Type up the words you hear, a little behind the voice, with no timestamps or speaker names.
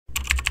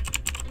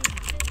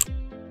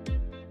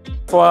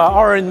For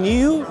our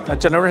new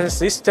generation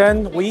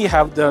system, we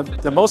have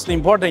the most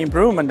important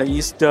improvement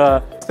is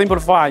to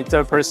simplify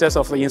the process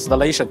of the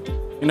installation.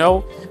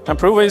 And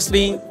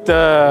previously,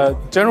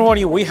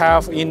 generally we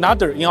have in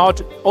our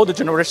older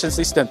generation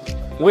system,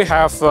 we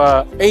have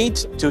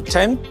 8 to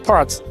 10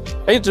 parts.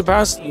 8 to 10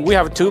 parts, we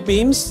have 2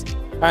 beams,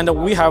 and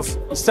we have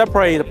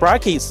separate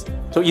brackets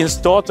to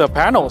install the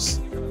panels.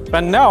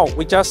 But now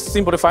we just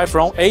simplify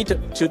from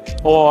 8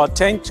 or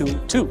 10 to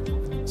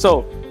 2.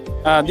 So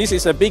this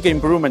is a big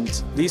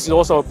improvement. This is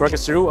also a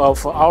breakthrough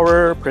of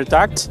our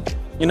product.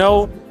 We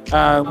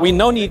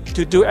no need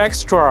to do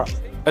extra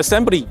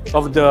assembly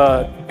of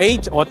the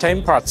 8 or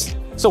 10 parts.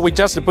 So we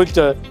just put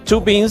the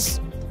 2 beams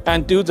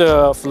and do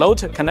the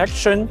float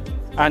connection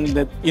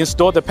and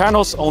install the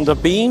panels on the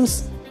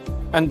beams,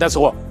 and that's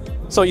all.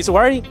 So it's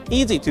very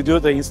easy to do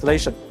the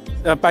installation.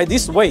 By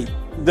this way,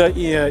 the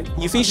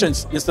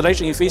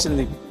installation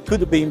efficiency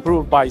could be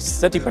improved by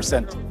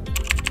 30%.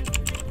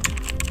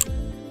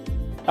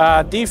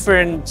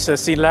 Different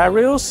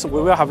scenarios,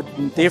 we will have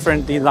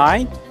different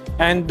design,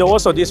 and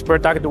also this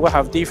product will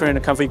have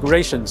different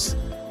configurations.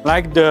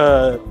 Like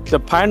the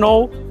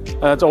panel,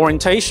 the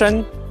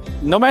orientation,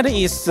 no matter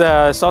it's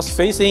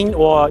south-facing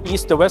or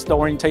east-west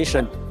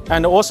orientation,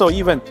 and also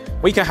even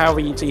we can have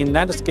it in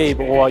landscape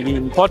or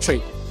in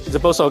portrait. It's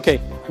both okay.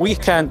 We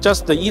can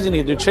just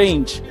easily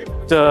change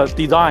the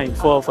design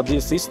for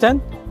this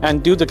system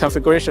and do the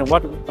configuration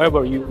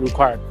whatever you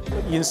require.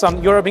 In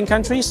some European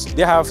countries,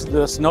 they have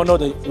the snow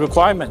node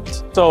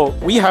requirement. So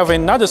we have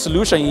another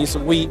solution is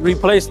we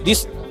replace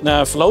this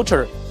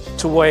floater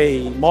to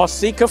a more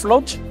thicker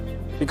float,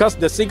 because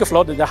the thicker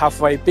float they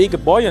have a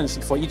big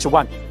buoyancy for each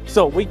one.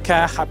 So we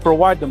can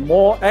provide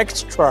more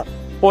extra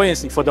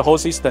buoyancy for the whole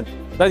system.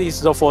 That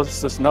is for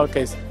the snow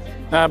case.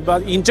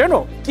 But in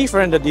general,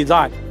 different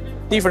design,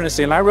 different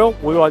scenario,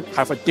 we will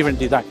have a different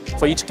design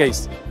for each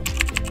case.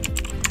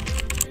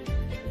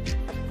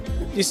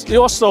 It's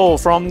also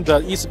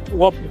it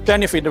will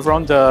benefit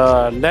from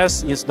the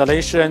less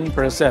installation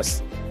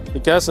process,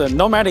 because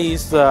no matter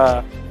it's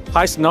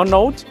high snow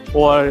node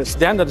or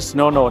standard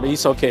snow node,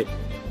 it's okay.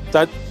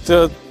 That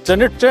the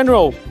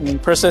general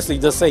process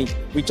is the same.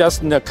 We just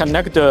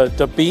connect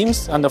the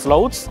beams and the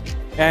floats,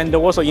 and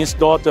also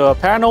install the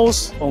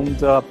panels on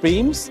the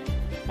beams,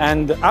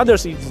 and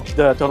others is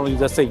totally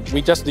the same.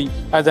 We just,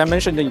 as I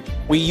mentioned,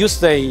 we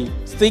use a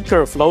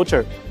thicker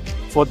floater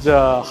for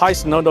the high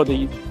snow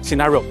node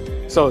scenario.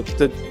 So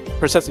the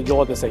process is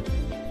all the same.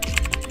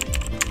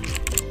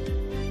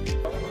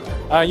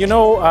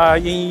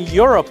 In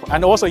Europe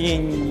and also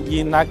in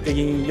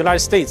United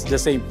States, the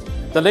same.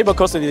 The labor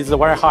cost is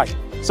very high.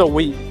 So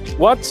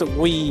what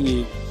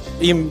we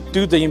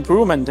do the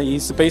improvement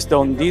is based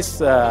on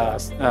this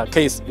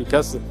case,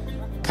 because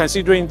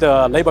considering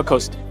the labor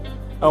cost,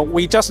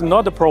 we just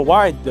not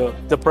provide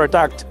the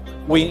product.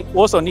 We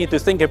also need to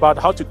think about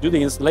how to do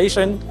the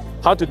installation,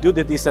 how to do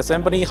the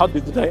disassembly, how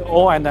to do the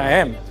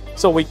O&M.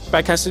 So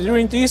by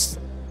considering this,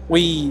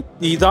 we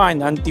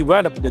design and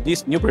develop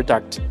this new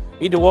product.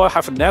 It will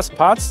have less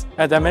parts,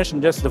 as I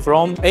mentioned, just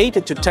from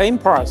 8 to 10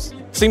 parts,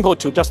 simple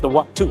to just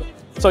 2.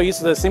 So it's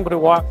the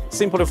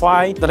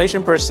simplify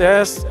installation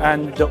process,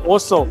 and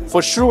also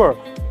for sure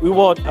we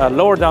will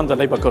lower down the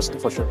labor cost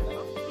for sure.